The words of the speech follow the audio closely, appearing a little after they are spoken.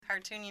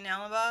Cartoon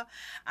Unalaba.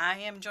 I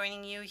am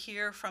joining you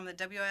here from the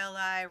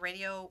WLI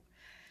radio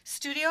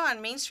studio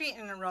on Main Street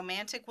in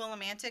romantic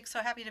Willimantic. So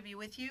happy to be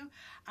with you.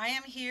 I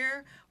am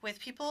here with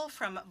people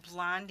from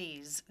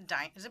Blondie's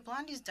Diner. Is it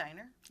Blondie's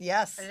Diner?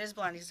 Yes. It is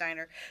Blondie's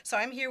Diner. So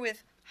I'm here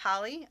with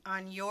Holly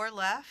on your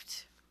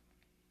left.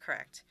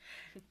 Correct.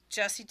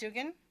 Jesse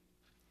Dugan.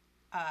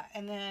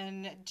 And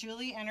then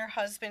Julie and her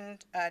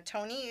husband,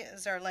 Tony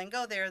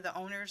Zarlengo. They're the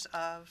owners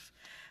of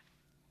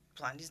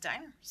Blondie's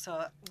Diner.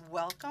 So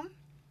welcome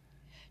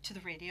to the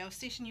radio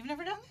station. You've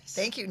never done this?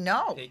 Thank you.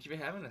 No. Thank you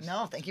for having us.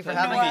 No, thank you for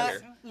Glad to having be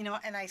us. here.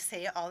 And I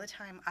say it all the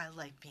time, I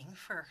like being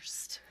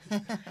first.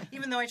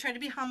 Even though I try to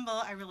be humble,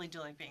 I really do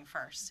like being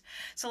first.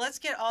 So let's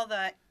get all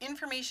the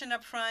information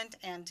up front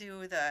and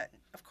do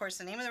of course,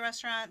 the name of the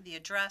restaurant, the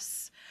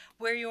address,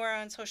 where you are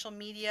on social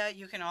media.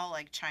 You can all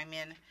chime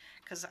in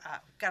because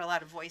we've got a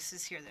lot of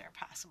voices here that are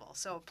possible.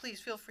 So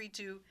please feel free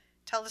to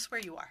tell us where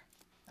you are.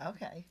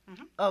 Okay.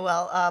 Mm-hmm. Oh,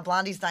 well,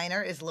 Blondie's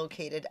Diner is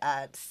located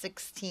at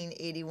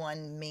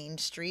 1681 Main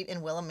Street in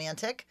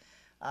Willimantic.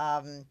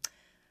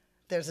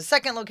 There's a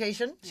second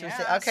location. So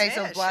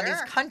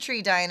Blondie's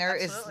Country Diner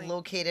Absolutely. is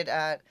located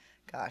at,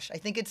 I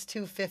think it's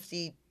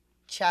 250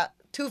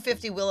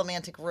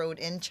 Willimantic Road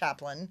in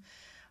Chaplin.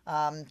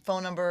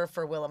 Phone number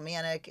for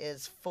Willimantic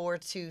is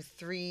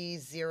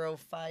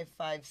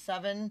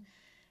 423-0557.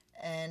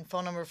 And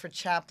phone number for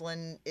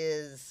Chaplin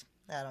is...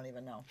 I don't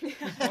even know.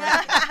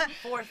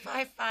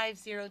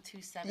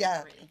 4550273.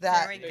 Yeah,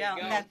 There we There go.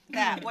 you go.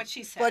 That, what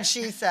she said. What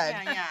she said.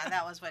 Yeah,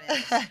 that was what it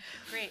is.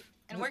 Great.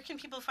 And where can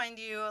people find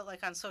you,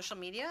 on social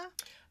media?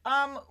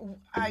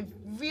 I've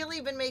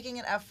really been making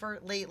an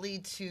effort lately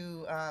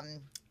to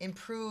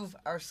improve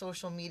our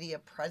social media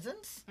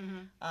presence. Mm-hmm.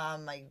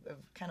 I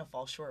kind of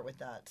fall short with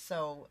that.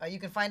 So you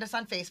can find us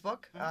on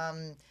Facebook.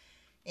 Mm-hmm.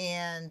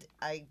 And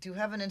I do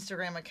have an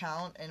Instagram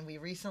account, and we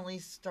recently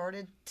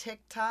started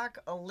TikTok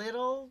a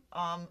little.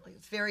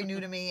 It's very new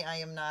to me. I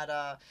am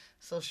not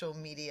social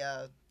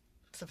media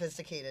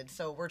sophisticated,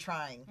 so we're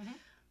trying.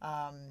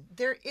 Mm-hmm.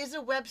 There is a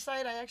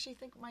website. I actually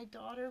think my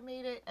daughter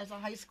made it as a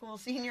high school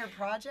senior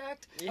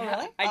project. Yeah, Oh,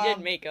 really? I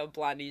did make a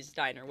Blondie's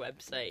Diner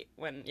website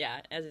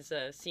as it's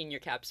a senior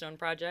capstone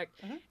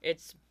project. Mm-hmm.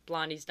 It's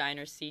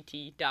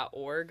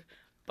blondiesdinerct.org,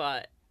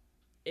 but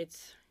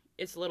it's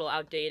a little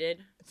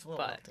outdated. It's a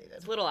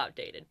little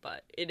outdated.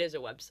 But it is a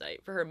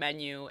website for her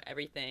menu,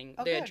 everything,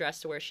 Oh, the good. address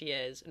to where she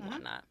is and Mhm.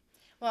 whatnot.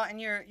 Well,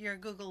 and you're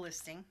Google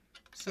listing,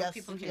 so Yes,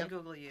 people can yep.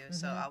 Google you.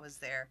 So Mhm. I was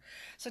there.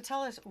 So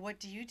tell us, what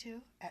do you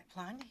do at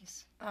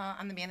Blondie's?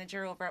 I'm the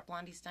manager over at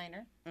Blondie's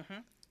Diner.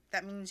 Mm-hmm.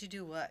 That means you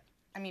do what?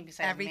 I mean,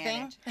 besides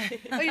Everything. manage.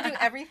 Oh, you do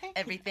everything?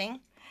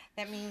 Everything.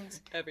 That means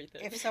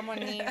Everything. if someone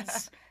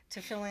needs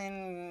to fill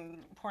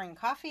in pouring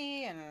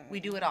coffee and... We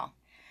do it all.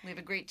 We have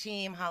a great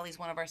team. Holly's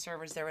one of our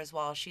servers there as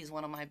well. She's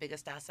one of my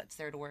biggest assets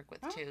there to work with,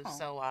 too. Oh.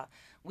 So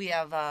we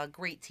have a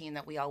great team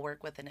that we all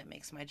work with, and it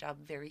makes my job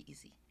very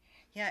easy.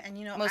 Yeah, and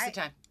Most of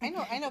the time.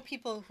 I know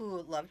people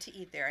who love to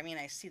eat there. I mean,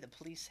 I see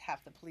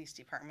half the police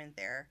department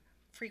there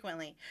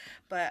frequently,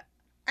 but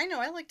I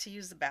know I like to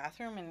use the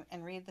bathroom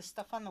and read the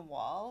stuff on the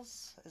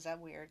walls. Is that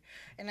weird?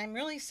 And I'm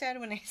really sad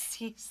when I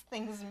see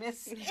things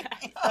missing.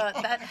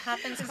 That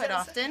happens quite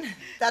often.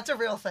 That's a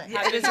real thing.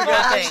 Yeah, it is a People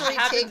real thing. actually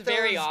Happens take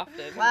very those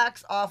often.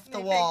 plaques off They the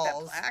take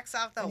walls. the plaques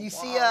off the When you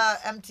walls. see a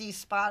empty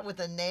spot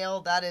with a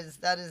nail, that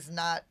is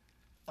not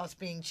us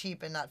being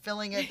cheap and not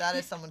filling it. That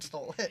is someone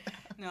stole it.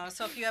 No,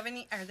 so if you have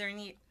are there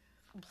any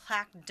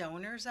plaque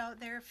donors out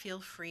there?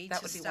 Feel free That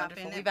to would be stop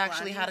wonderful. in. We've at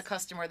actually had a Blondie's.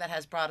 customer that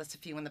has brought us a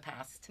few in the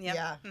past. Yep.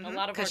 Yeah. Mhm. A lot of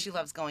our, Because she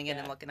loves going in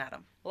and Yeah. looking at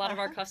them. a lot of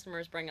our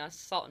customers bring us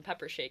salt and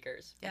pepper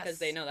shakers because Yes.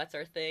 they know that's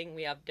our thing.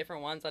 We have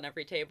different ones on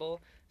every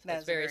table. So That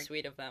it's is very very-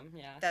 sweet of them.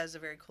 Yeah. That is a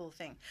very cool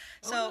thing.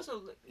 Oh, So,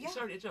 also, yeah.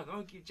 sorry to interrupt. I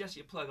want to give Jesse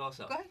a plug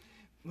also. go ahead.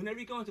 Whenever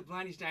you go into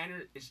Blondie's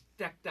Diner, it's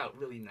decked out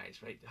really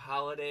nice, right? The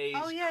holidays,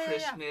 Oh, yeah, yeah,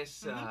 yeah.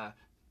 Christmas, Mhm.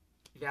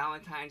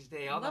 Valentine's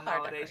Day, all the Love our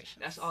holidays. decorations.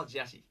 That's all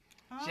Jesse.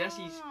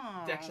 Jesse's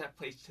Oh. decks that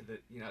place to the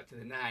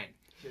nine.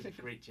 She does a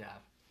great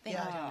job. Thank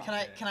Yeah. you.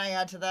 Can I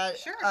add to that?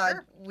 Sure,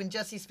 sure. When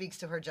Jessie speaks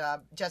to her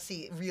job,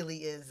 Jessie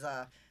really is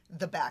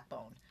the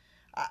backbone.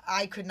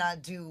 I could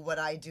not do what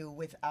I do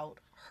without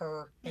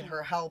her and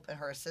her help and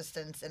her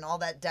assistance and all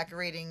that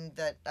decorating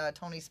that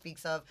Tony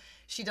speaks of.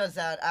 She does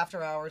that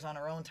after hours on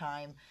her own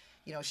time.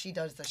 She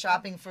does the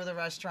shopping for the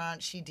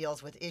restaurant. She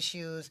deals with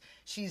issues.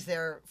 She's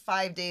there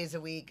 5 days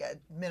a week, at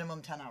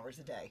minimum 10 hours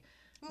a day.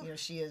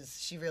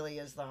 She really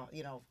is the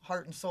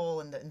heart and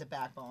soul and the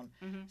backbone.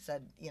 Mhm.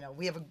 Said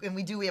we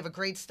have a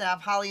great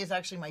staff. Holly is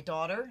actually my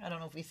daughter. I don't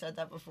know if we said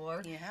that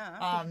before.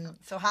 Yeah.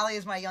 So Holly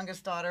is my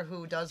youngest daughter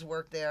who does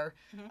work there.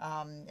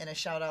 Mhm. And a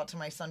shout out to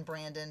my son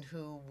Brandon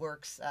who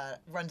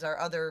runs our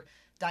other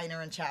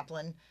diner in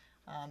Chaplin.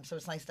 So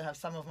it's nice to have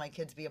some of my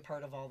kids be a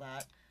part of all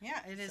that.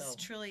 Yeah, it is So-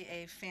 truly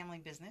a family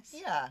business.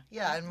 Yeah,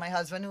 and my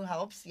husband who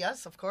helps,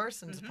 yes, of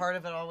course, and is a part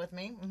of it all with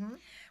me. Mm-hmm.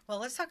 Well,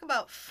 let's talk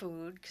about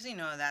food because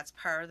that's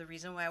part of the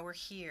reason why we're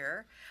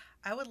here.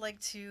 I would like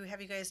to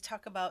have you guys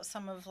talk about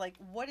some of like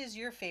what is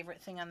your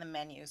favorite thing on the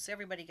menu. So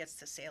everybody gets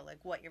to say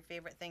like what your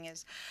favorite thing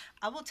is.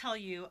 I will tell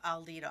you.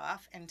 I'll lead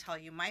off and tell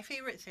you my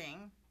favorite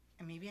thing.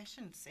 And maybe I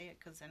shouldn't say it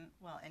because then,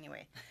 well,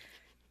 anyway,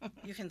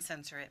 you can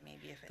censor it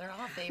maybe if it. They're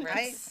all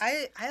favorites.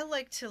 I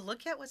like to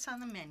look at what's on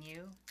the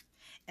menu,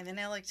 and then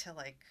I like to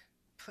like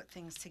put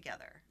things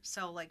together.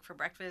 So like for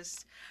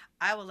breakfast,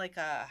 I would like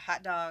a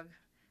hot dog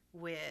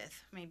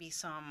with maybe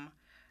some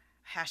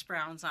hash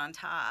browns on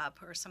top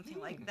or something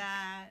like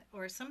that,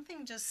 or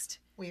something just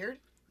Weird.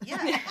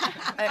 yeah.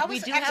 We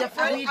do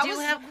I was-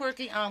 have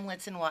quirky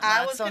omelets and I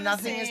whatnot, was so gonna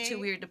nothing say- is too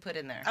weird to put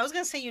in there. I was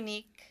gonna say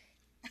unique.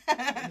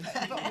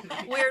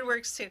 Weird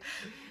works too,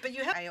 but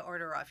you have I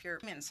order off your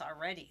mints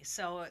already,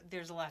 so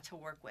there's a lot to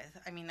work with.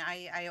 I mean,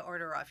 I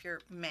order off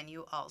your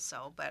menu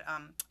also, but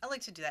I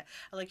like to do that.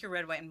 I like your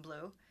red, white, and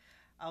blue.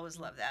 I always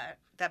love that.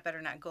 That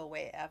better not go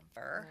away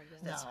ever.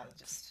 That's No.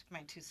 just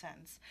my 2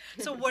 cents.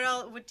 So what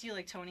else? What do you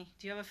like, Tony?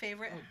 Do you have a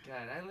favorite? Oh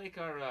God, I like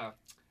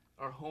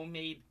our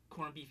homemade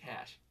corned beef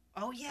hash.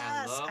 Oh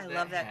yes, I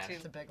love that hash. too.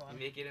 It's a big We one.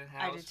 make it in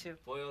I house. do too.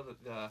 Boil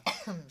the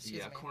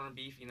Excuse me. corned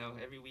beef,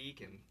 every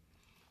week, and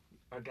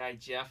our guy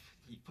Jeff,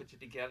 he puts it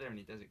together and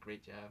he does a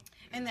great job.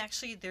 And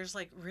actually, there's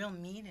like real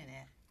meat in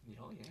it.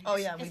 Oh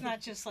yeah, It's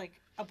not just like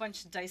a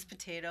bunch of diced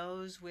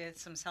potatoes with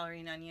some celery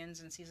and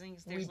onions and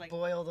seasonings. we There's like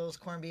boil those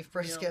corned beef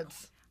real-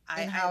 briskets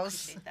I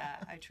in-house. appreciate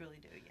that. I truly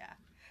do. Yeah.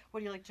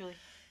 What do you like, Julie?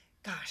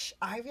 Gosh,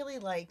 I really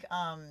like.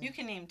 You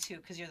can name 2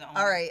 because you're the owner.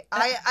 All right,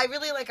 I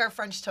really like our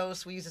French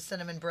toast. We use a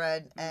cinnamon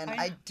bread, and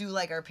I I know. do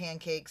like our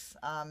pancakes.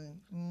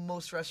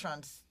 Most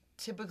restaurants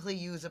typically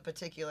use a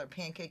particular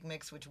pancake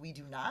mix, which we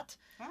do not.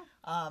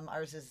 Oh.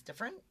 Ours is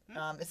different.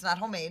 It's not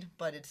homemade,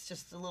 but it's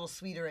just a little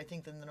sweeter, I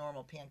think, than the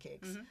normal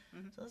pancakes.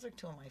 So those are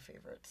 2 of my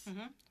favorites.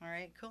 All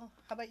right, cool.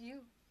 How about you?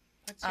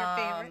 What's your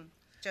favorite,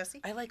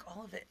 Jesse? I like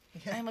all of it.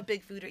 I'm a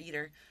big food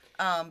eater.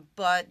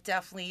 But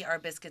definitely our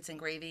biscuits and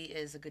gravy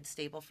is a good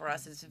staple for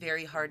us. It's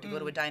very hard to go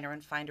to a diner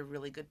and find a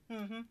really good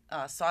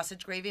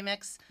sausage gravy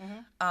mix.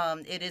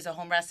 It is a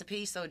home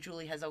recipe, so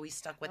Julie has always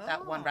stuck with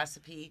that one Oh,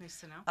 recipe. nice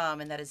to know.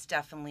 And that is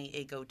definitely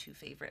a go-to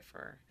favorite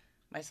for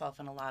myself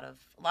and a lot of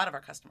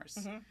our customers.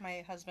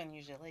 My husband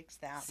usually likes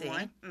that See?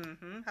 one.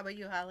 How about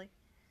you, Holly?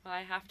 Well,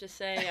 I have to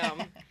say,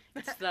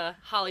 it's the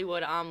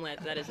Hollywood omelet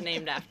that is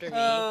named after me.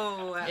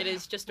 Oh, It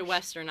is just a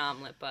Western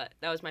omelet, but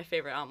that was my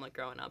favorite omelet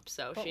growing up,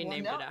 so she well,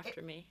 named no, it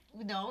after me.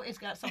 No, it's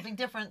got something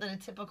different than a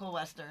typical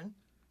Western.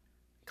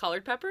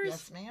 Colored peppers?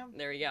 Yes, ma'am.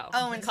 There you go.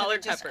 Oh, instead of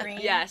colored just pepper. green?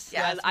 Yes,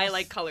 Yes. I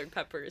like colored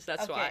peppers.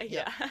 That's Okay. why.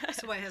 Yeah.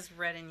 So it has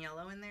red and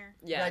yellow in there?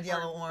 Yes. Red,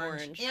 yellow,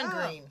 orange, and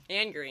Oh. green.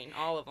 And green,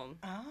 all of them.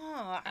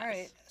 Oh, all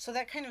right. So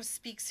that kind of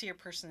speaks to your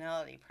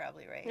personality,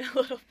 probably, right?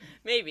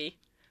 Maybe.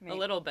 Maybe. A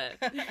little bit.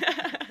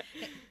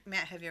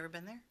 Matt, have you ever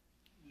been there?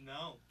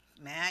 No.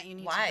 Matt, you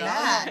need Why? to go.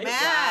 Matt,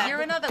 Matt.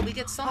 You're another. We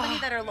get so many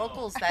that are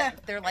locals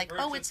that they're like, heard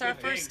oh, some it's our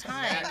good first things.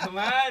 time. Come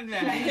on,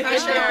 man.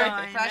 Pressure,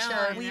 I know,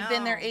 pressure. I We've know.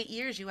 been there 8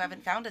 years. You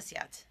haven't found us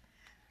yet.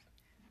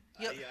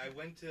 Yep. I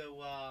went to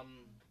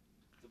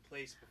the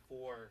place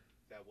before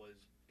that was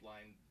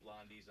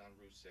Blondie's on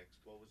Route 6.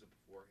 What was it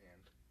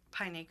beforehand?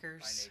 Pine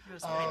Acres. Pine It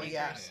was Acres. Oh, Pine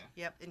yeah. Acres.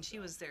 Yep, and she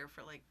was there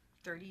for like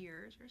 30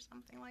 years or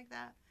something like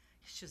that.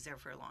 She was there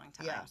for a long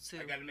time. Yeah. So,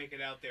 I got to make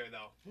it out there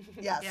though.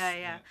 Yes.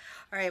 yeah.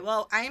 All right,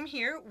 well, I am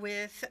here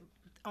with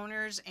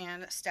owners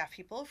and staff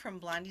people from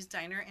Blondie's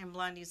Diner and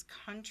Blondie's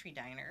Country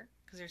Diner,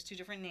 because there's 2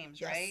 different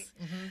names, Yes. right?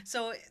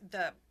 So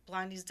the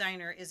Blondie's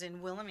Diner is in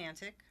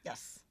Willimantic,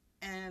 Yes.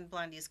 and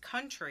Blondie's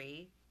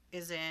Country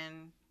is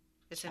in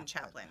Chaplin.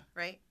 Chaplin,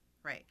 right?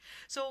 Right.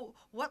 So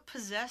what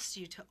possessed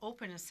you to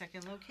open a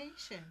second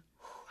location?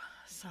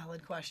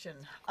 Solid question.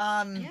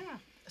 Yeah.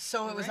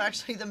 So it was Right.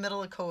 actually the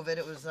middle of COVID.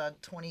 It was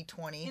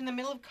 2020. In the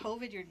middle of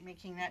COVID, you're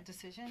making that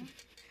decision.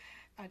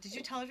 Did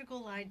you tell her to go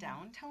lie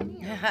down,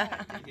 Tony? Or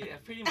what? Yeah,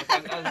 pretty much.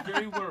 I was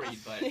very worried,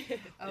 but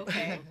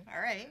Okay. All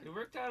right. it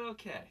worked out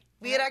okay.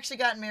 We had actually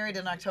gotten married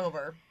in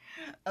October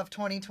of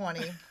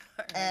 2020,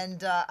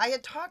 and I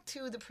had talked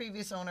to the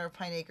previous owner of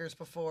Pine Acres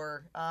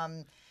before.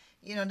 And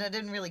I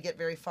didn't really get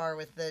very far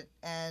with it,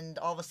 and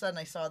all of a sudden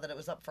I saw that it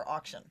was up for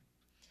auction.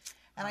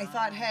 And I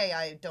thought, hey,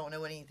 I don't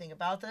know anything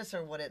about this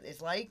or what it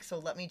is like, so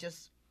let me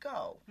just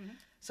go.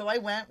 So I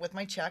went with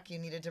my check. You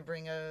needed to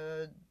bring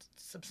a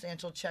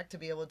substantial check to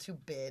be able to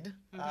bid.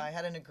 I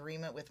had an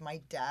agreement with my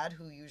dad,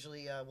 who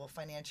usually will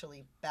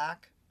financially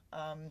back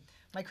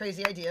my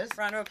crazy ideas.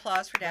 Round of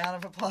applause for Dad.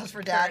 Round of applause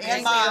for dad Thank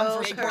and mom you.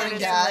 for Thank supporting you.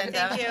 dad.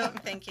 Thank you.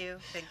 Thank you.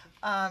 Thank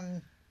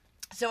you.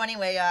 So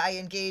anyway, I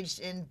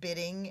engaged in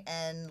bidding,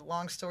 and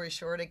long story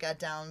short, it got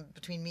down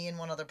between me and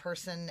one other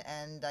person,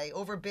 and I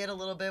overbid a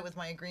little bit with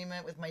my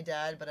agreement with my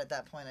dad, but at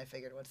that point I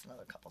figured, what's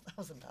another couple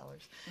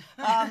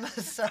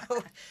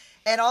 $1,000?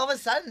 And all of a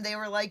sudden they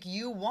were like,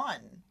 you won.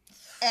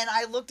 And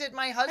I looked at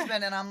my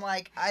husband and I'm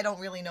like, I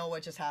don't really know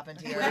what just happened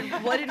here.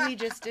 What did we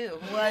just do?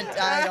 What?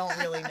 I don't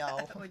really know.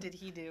 What did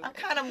he do? I'm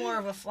kind of more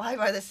of a fly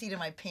by the seat of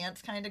my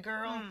pants kind of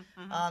girl.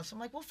 So I'm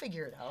like, we'll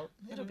figure it out.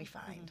 It'll be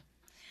fine.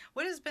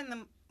 What has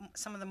been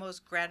some of the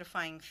most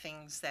gratifying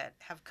things that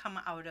have come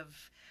out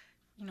of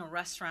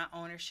restaurant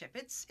ownership.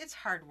 It's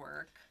hard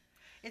work.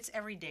 It's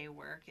everyday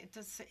work.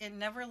 It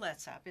never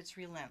lets up. It's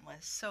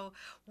relentless. So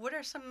what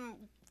are some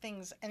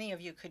things, any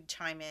of you could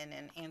chime in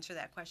and answer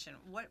that question?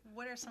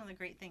 What are some of the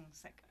great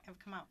things that have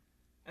come out?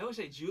 I would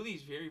say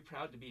Julie's very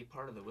proud to be a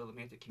part of the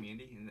Willimantic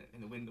community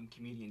and the Wyndham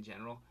community in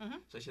general. Mhm.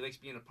 So she likes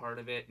being a part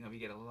of it. We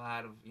get a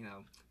lot of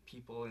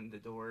people in the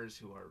doors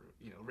who are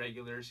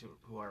regulars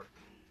who are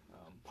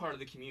part of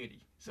the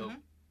community. So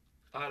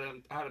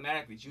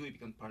automatically Julie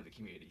becomes part of the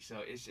community. So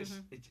it's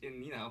just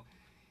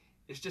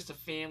it's just a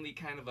family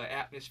kind of a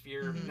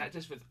atmosphere, not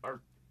just with our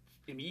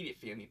immediate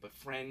family, but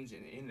friends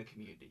and in the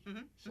community.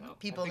 So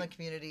People in the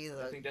community.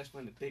 I think that's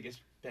one of the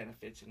biggest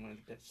benefits and one of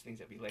the best things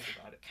that we like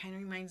about it. Kind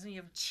of reminds me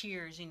of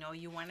Cheers.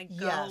 You want to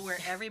go Yes. where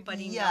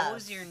everybody Yes.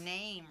 knows your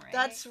name, right?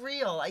 That's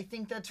real. I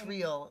think that's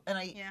real.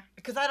 And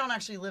because I don't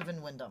actually live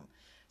in Wyndham.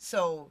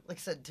 So, like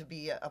I said, to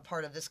be a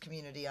part of this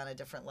community on a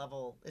different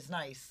level is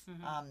nice.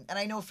 And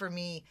I know for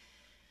me,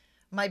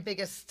 my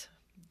biggest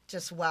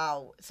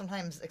wow,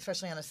 sometimes,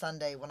 especially on a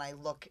Sunday, when I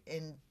look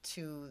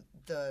into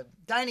the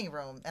dining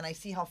room and I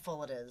see how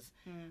full it is,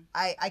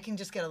 I can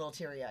just get a little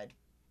teary-eyed.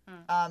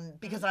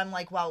 Because I'm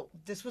like, wow,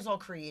 this was all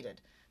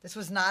created. This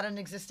was not an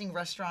existing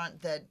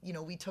restaurant that,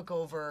 we took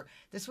over.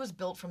 This was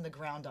built from the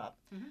ground up.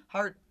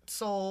 Heart,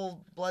 soul,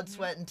 blood,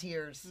 sweat, and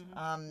tears.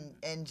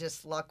 And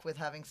just luck with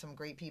having some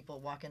great people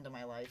walk into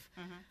my life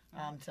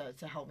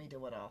to help me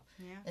do it all.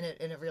 Yeah. And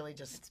it really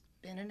just...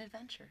 Been an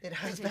adventure. It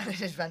has been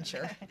an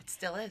adventure. It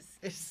still is.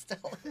 It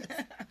still is.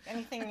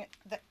 Anything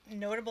that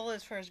notable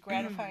as far as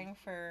gratifying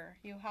for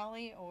you,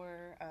 Holly,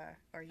 or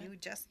you,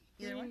 Jess?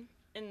 Either one?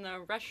 In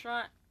the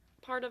restaurant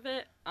part of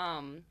it,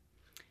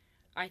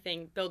 I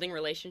think building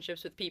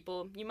relationships with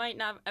people you might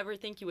not ever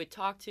think you would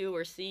talk to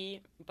or see,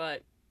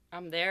 but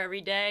I'm there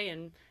every day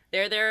and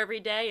they're there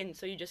every day, and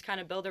so you just kind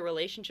of build a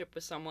relationship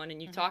with someone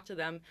and you talk to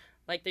them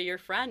like they're your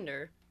friend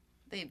or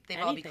They've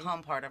all anything.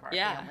 become part of our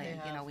Yeah. family.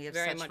 Yeah. We have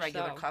Very such much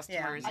regular so.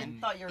 customers, I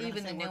and thought you were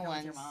even the say new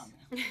working with ones.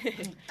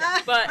 your mom.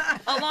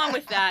 But along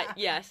with that,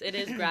 yes, it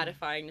is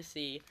gratifying to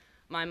see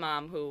my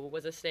mom, who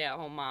was a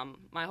stay-at-home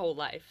mom my whole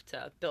life,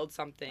 to build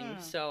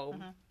something so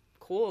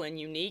cool and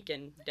unique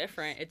and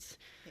different. It's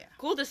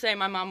cool to say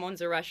my mom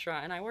owns a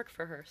restaurant and I work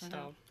for her.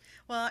 So,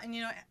 Well, and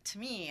to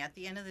me, at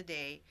the end of the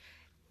day,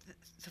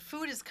 the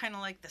food is kind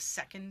of like the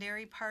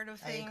secondary part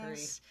of things. I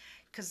agree.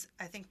 Because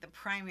I think the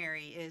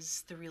primary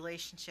is the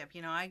relationship.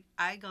 I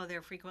go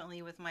there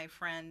frequently with my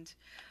friend,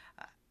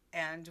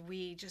 and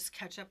we just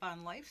catch up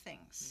on life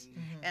things.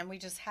 And we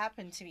just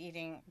happen to be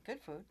eating good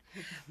food.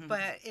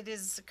 But it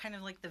is kind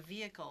of like the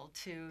vehicle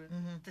to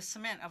the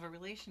cement of a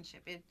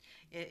relationship.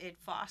 It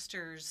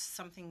fosters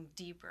something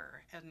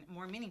deeper and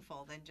more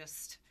meaningful than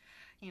just,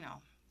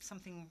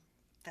 something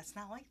that's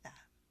not like that.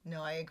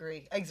 No, I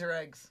agree. Eggs are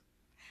eggs.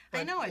 I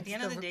But know, at it's the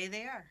end of the day,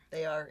 they are.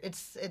 They are.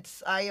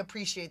 It's. I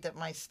appreciate that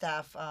my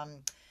staff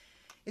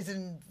is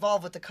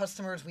involved with the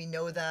customers. We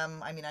know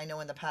them. I mean, I know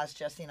in the past,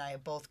 Jesse and I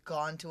have both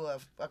gone to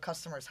a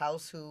customer's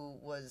house who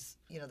was,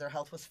 their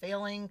health was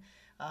failing,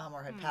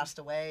 or had passed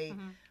away.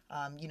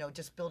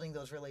 Just building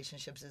those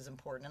relationships is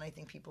important, and I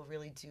think people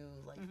really do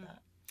like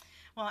that.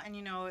 Well, and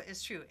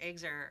it's true,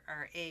 eggs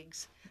are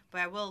eggs,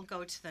 but I will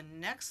go to the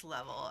next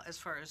level as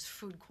far as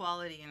food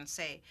quality and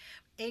say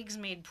eggs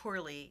made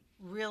poorly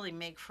really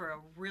make for a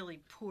really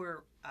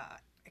poor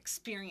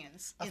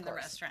experience Of in the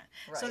course. restaurant.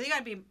 Right. So they got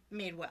to be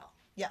made well.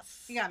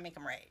 Yes. You got to make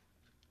them right.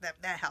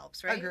 That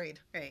helps, right? Agreed.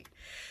 Right.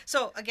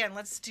 So again,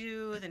 let's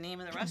do the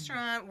name of the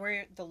restaurant,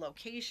 where the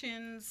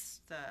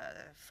locations, the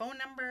phone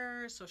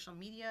number, social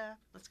media.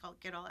 Let's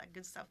get all that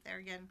good stuff there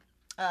again.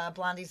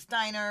 Blondie's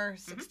Diner,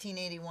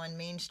 1681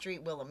 Main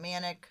Street,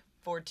 Willimantic,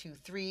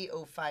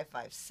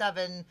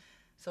 423-0557.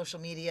 Social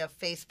media,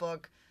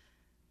 Facebook,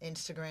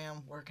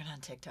 Instagram, working on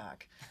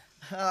TikTok.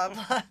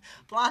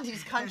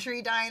 Blondie's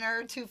Country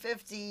Diner,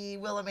 250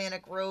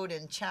 Willimantic Road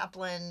in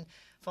Chaplin.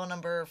 Phone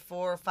number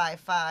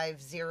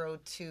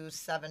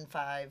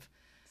 455-0275.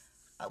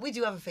 We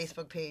do have a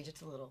Facebook page.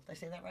 It's a little, did I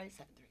say that right?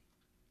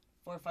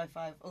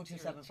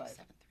 455-0275.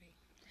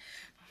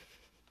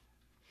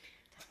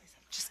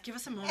 Just give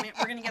us a moment.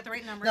 We're going to get the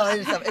right number. No,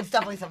 it's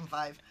definitely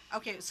 75.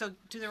 Okay, so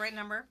do the right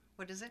number.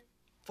 What is it?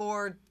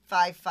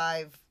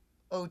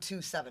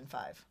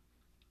 455-0275.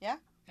 Yeah?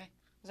 Okay.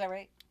 Is that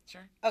right?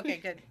 Sure. Okay,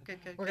 good.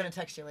 We're going to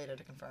text you later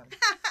to confirm.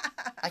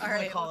 I can All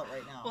only right, call it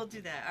right now. We'll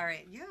do that. All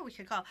right. Yeah, we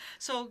could call.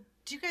 So,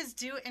 do you guys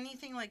do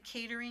anything like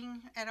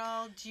catering at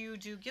all? Do you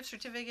do gift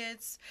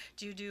certificates?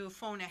 Do you do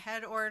phone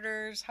ahead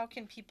orders? How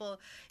can people,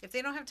 if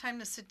they don't have time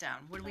to sit down,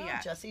 what do we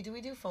got? Jesse, do we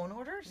do phone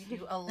orders? We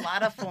do a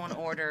lot of phone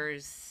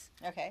orders.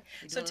 Okay.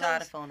 We do So a tell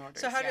lot us. of phone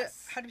orders. So how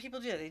yes. do people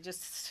do it? They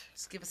just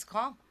Just give us a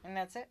call. and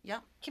that's it.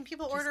 Yep. Can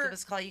people Just order? give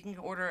us a call. You can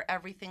order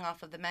everything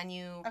off of the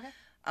menu. Okay.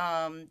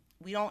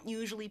 We don't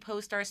usually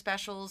post our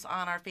specials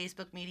on our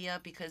Facebook media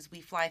because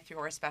we fly through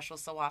our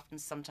specials so often.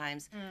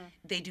 Sometimes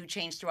they do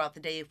change throughout the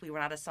day if we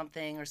run out of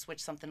something or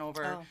switch something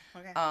over. Oh,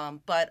 okay.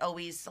 But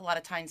always, a lot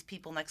of times,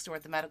 people next door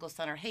at the medical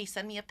center, hey,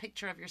 send me a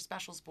picture of your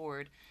specials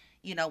board.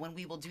 When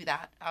we will do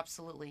that,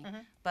 absolutely.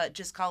 But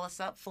just call us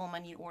up, full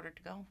menu order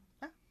to go.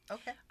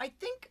 Okay. I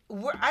think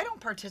I don't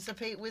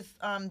participate with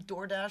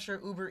DoorDash or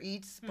Uber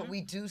Eats, but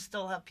we do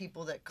still have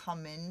people that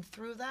come in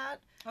through that.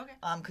 Okay.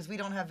 Because we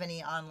don't have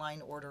any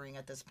online ordering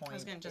at this point. I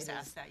was going to just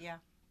ask that, yeah.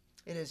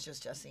 It is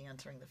just Jesse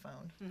answering the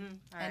phone.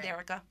 And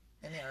Erica.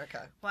 And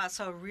Erica. Wow,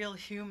 so real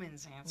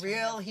humans answer.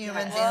 Real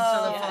humans Yes.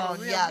 answer the Whoa, phone.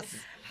 real- Yes.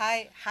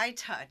 High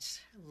touch,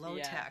 low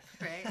Yeah. tech,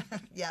 right?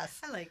 Yes.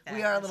 I like that.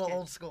 We are a That's little good.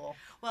 old school.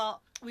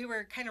 Well, we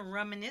were kind of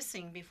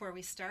reminiscing before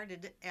we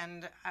started,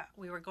 and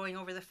we were going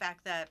over the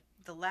fact that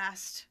the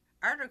last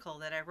article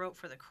that I wrote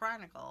for the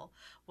Chronicle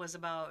was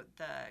about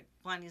the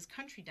Blondie's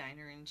Country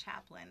Diner in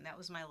Chaplin. That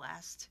was my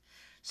last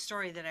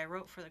story that I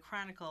wrote for the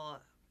Chronicle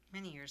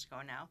many years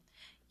ago now.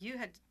 You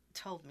had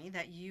told me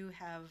that you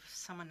have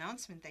some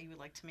announcement that you would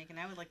like to make, and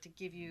I would like to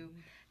give you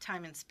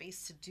time and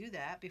space to do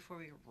that before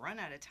we run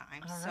out of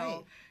time. All so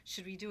right.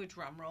 should we do a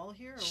drum roll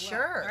here? Or what?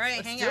 Sure, All right,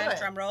 let's hang do on. it.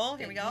 Drum roll.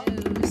 Here we go.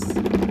 News.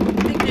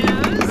 Big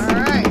news.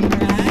 All right.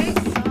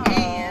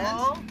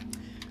 Right.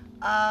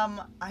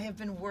 So, I have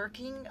been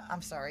working.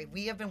 I'm sorry.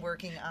 We have been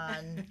working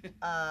on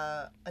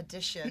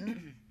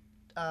addition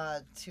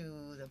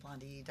to the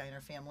Blondie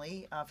Diner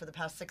family for the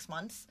past 6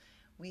 months.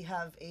 We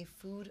have a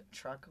food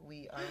truck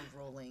we are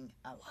rolling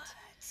out.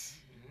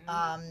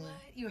 What?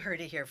 You heard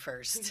it here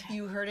first.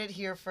 You heard it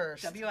here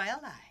first.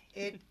 WILI.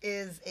 It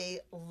is a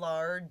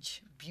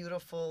large,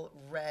 beautiful,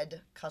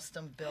 red,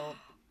 custom-built.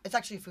 It's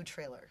actually a food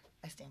trailer.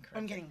 I stand corrected.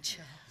 I'm getting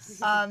chills.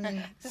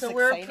 So is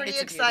we're exciting. pretty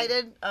It's a beauty.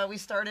 excited. We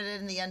started it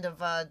in the end of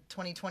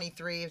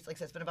 2023. Like I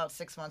said, it's been about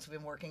 6 months we've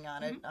been working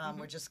on it.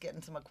 We're just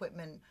getting some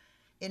equipment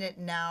in it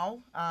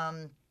now.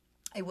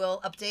 I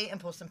will update and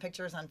post some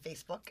pictures on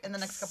Facebook in the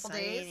next couple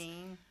days.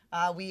 Exciting.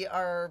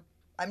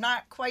 I'm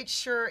not quite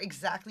sure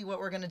exactly what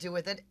we're going to do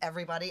with it.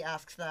 Everybody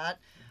asks that.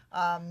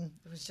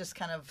 It was just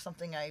kind of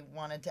something I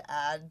wanted to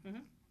add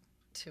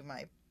to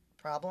my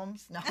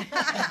problems. No,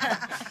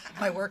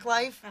 my work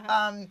life.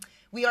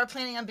 We are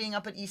planning on being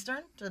up at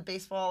Eastern to the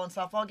baseball and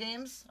softball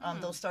games.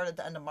 Those start at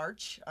the end of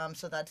March,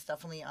 so that's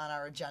definitely on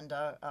our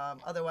agenda.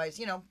 Otherwise,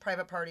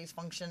 private parties,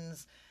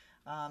 functions.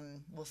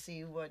 We'll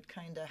see what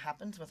kind of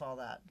happens with all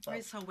that. But All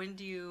right, so when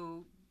do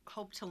you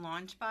hope to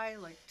launch by,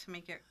 like to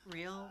make it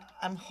real?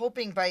 I'm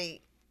hoping by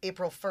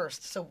April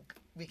 1st, so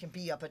we can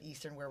be up at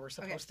Eastern where we're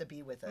supposed to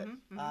be with it.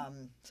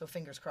 So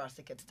fingers crossed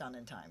it gets done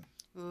in time.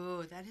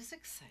 Ooh, that is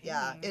exciting.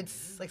 Yeah,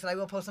 it's like I said, I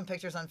will post some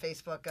pictures on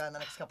Facebook in the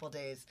next couple of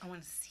days. I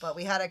want to see. But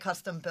we had it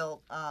custom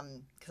built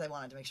because I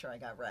wanted to make sure I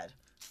got red.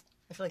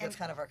 I feel like that's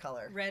kind of our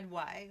color. Red,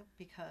 why?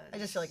 Because I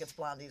just feel like it's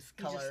Blondie's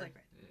you color. just like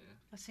red. Yeah.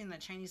 I've seen the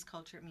Chinese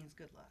culture. It means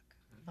good luck.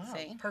 Oh,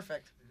 See?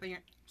 perfect. But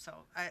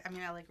I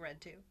mean, I like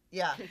red too.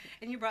 Yeah.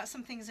 And you brought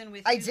some things in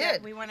with I you that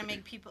did. we want to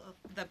make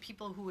the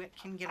people who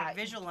can get a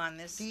visual on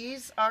this.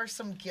 These are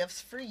some gifts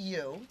for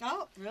you.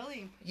 Oh,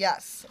 really?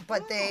 Yes,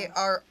 but they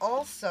are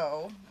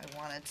also, I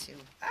wanted to,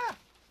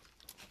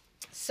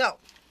 So,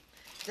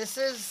 this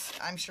is,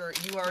 I'm sure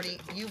you've already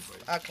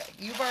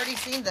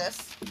seen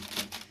this,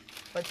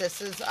 but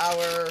this is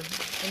our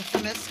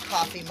infamous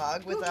coffee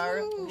mug with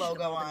our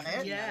logo on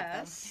it.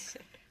 Yes.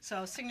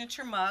 So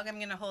signature mug. I'm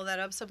gonna hold that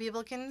up so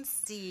people can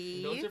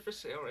see. Those are for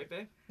sale, right,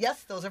 babe?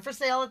 Yes, those are for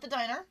sale at the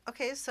diner.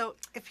 Okay, so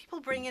if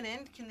people bring it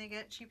in, can they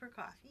get cheaper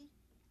coffee?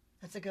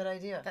 That's a good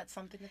idea. That's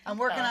something to think I'm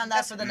working about. on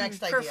that for the next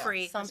For idea.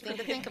 free. Something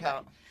to think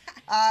about.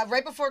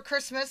 Right before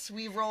Christmas,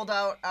 we rolled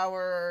out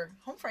our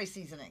home fry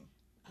seasoning.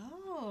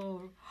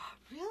 Oh,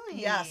 really?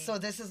 Yeah, so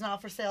this is now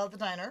for sale at the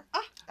diner.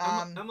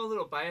 I'm a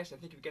little biased. I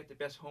think we've got the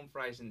best home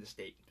fries in the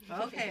state.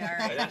 Okay, all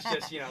But right. that's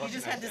just, You what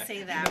just can I had to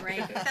say that,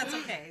 right? That's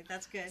okay.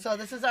 That's good. So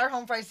this is our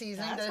home fry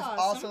seasoning That's that is awesome.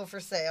 also for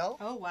sale.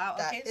 Oh wow.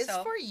 That Okay, is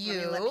so for let me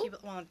you. let people,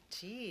 well,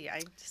 gee,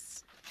 I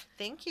just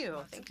thank you,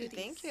 thank you,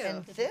 thank you.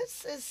 And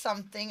this is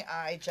something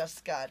I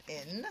just got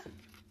in.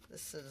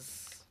 This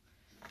is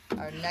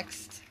our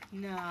next.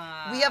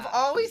 Nah. We have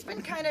always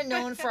been kind of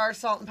known for our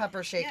salt and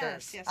pepper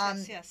shakers.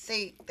 Yes.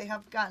 They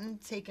have gotten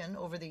taken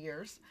over the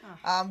years.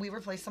 Oh. We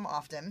replace them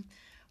often.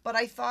 But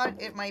I thought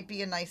it might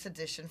be a nice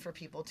addition for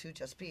people to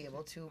just be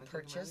able to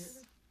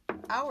purchase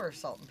our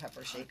salt and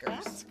pepper shakers.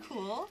 That's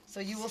cool. So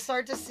you will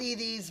start to see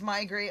these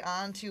migrate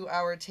onto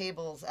our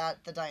tables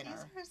at the diner.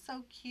 These are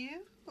so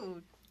cute.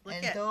 Look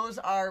And at those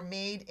are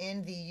made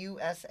in the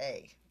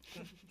USA.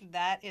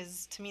 that.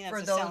 Is to me that's For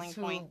a those selling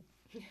who, point.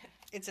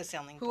 It's a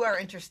selling who point. are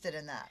interested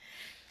in that.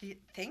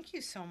 Thank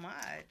you so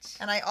much.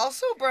 And I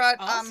also brought.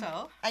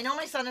 Also, I know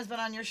my son has been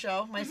on your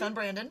show. My son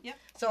Brandon. Yep.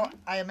 So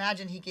I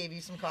imagine he gave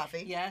you some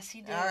coffee. yes,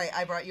 he did. All right,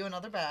 I brought you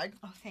another bag.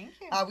 Oh, thank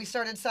you. We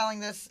started selling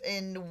this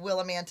in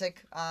Willimantic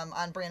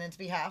on Brandon's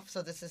behalf.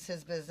 So this is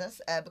his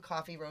business, Ebb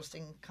Coffee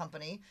Roasting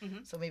Company.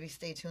 So maybe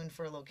stay tuned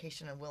for a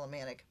location in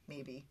Willimantic,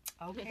 maybe.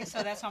 Okay,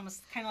 so that's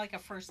almost kind of like a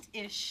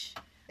first-ish.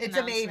 It's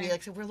a maybe. announcement.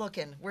 Like so we're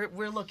looking.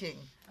 We're looking.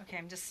 Okay,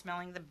 I'm just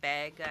smelling the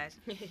bag, guys.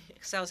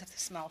 Because I always have to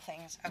smell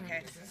things.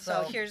 Okay,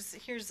 So- so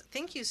here's.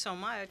 Thank you so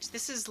much.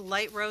 This is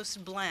light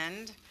roast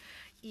blend.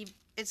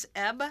 It's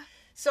Ebb.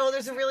 So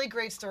there's a really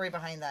great story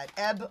behind that.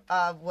 Ebb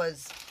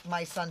was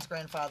my son's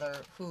grandfather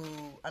who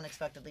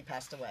unexpectedly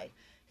passed away.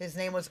 His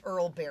name was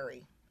Earl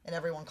Berry, and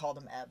everyone called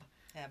him Ebb.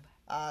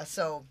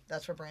 So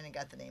that's where Brandon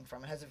got the name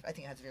from. I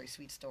think it has a very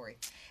sweet story.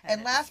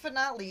 And last but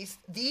not least,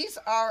 these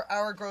are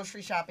our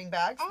grocery shopping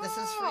bags. This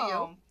is for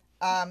you.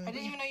 I didn't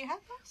even know you had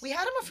those. We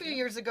had them a few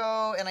years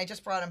ago, and I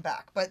just brought them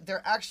back. But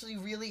they're actually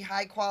really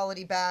high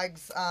quality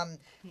bags.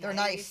 They're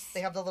nice.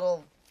 They have the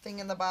little thing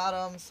in the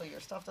bottom, so your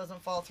stuff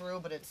doesn't fall through.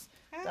 But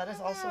that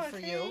is also for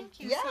you. Thank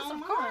you Yes, so of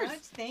much. course.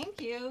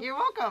 Thank you. You're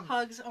welcome.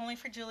 Hugs only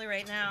for Julie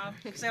right now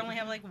because I only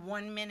have like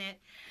 1 minute.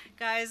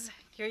 Guys,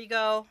 here you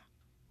go.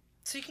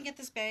 So you can get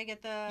this bag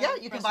at the Yeah,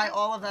 you can buy restaurant?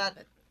 all of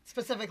that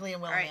specifically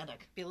in All right.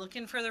 Willimantic. Be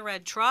looking for the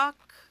red truck.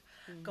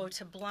 Go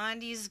to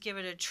Blondie's, give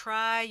it a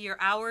try. Your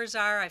hours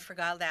are, I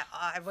forgot that.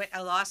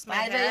 I lost my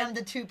 5 head. a.m.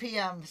 to 2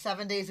 p.m.,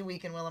 7 days a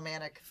week in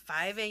Willimantic.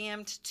 5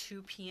 a.m. to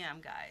 2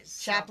 p.m., guys.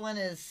 So- Chaplain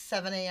is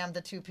 7 a.m.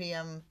 to 2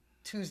 p.m.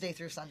 Tuesday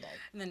through Sunday.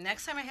 and the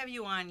next time I have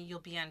you on, you'll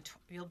be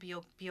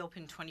be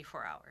open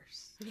 24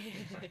 hours.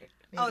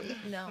 Oh,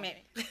 No.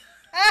 maybe.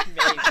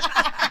 Maybe.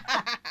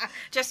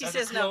 Jesse That's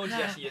says a no. clone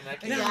Jesse in that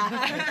case.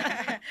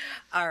 Yeah.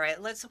 All right,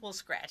 we'll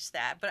scratch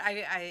that. But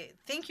I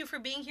thank you for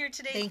being here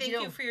today. Thank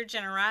you. For your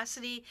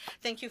generosity.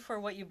 Thank you for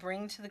what you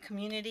bring to the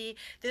community.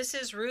 This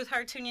is Ruth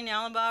Hartunian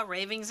Allenbaugh,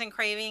 Ravings and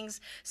Cravings,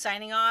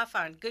 signing off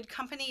on Good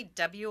Company,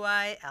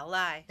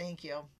 WILI. Thank you.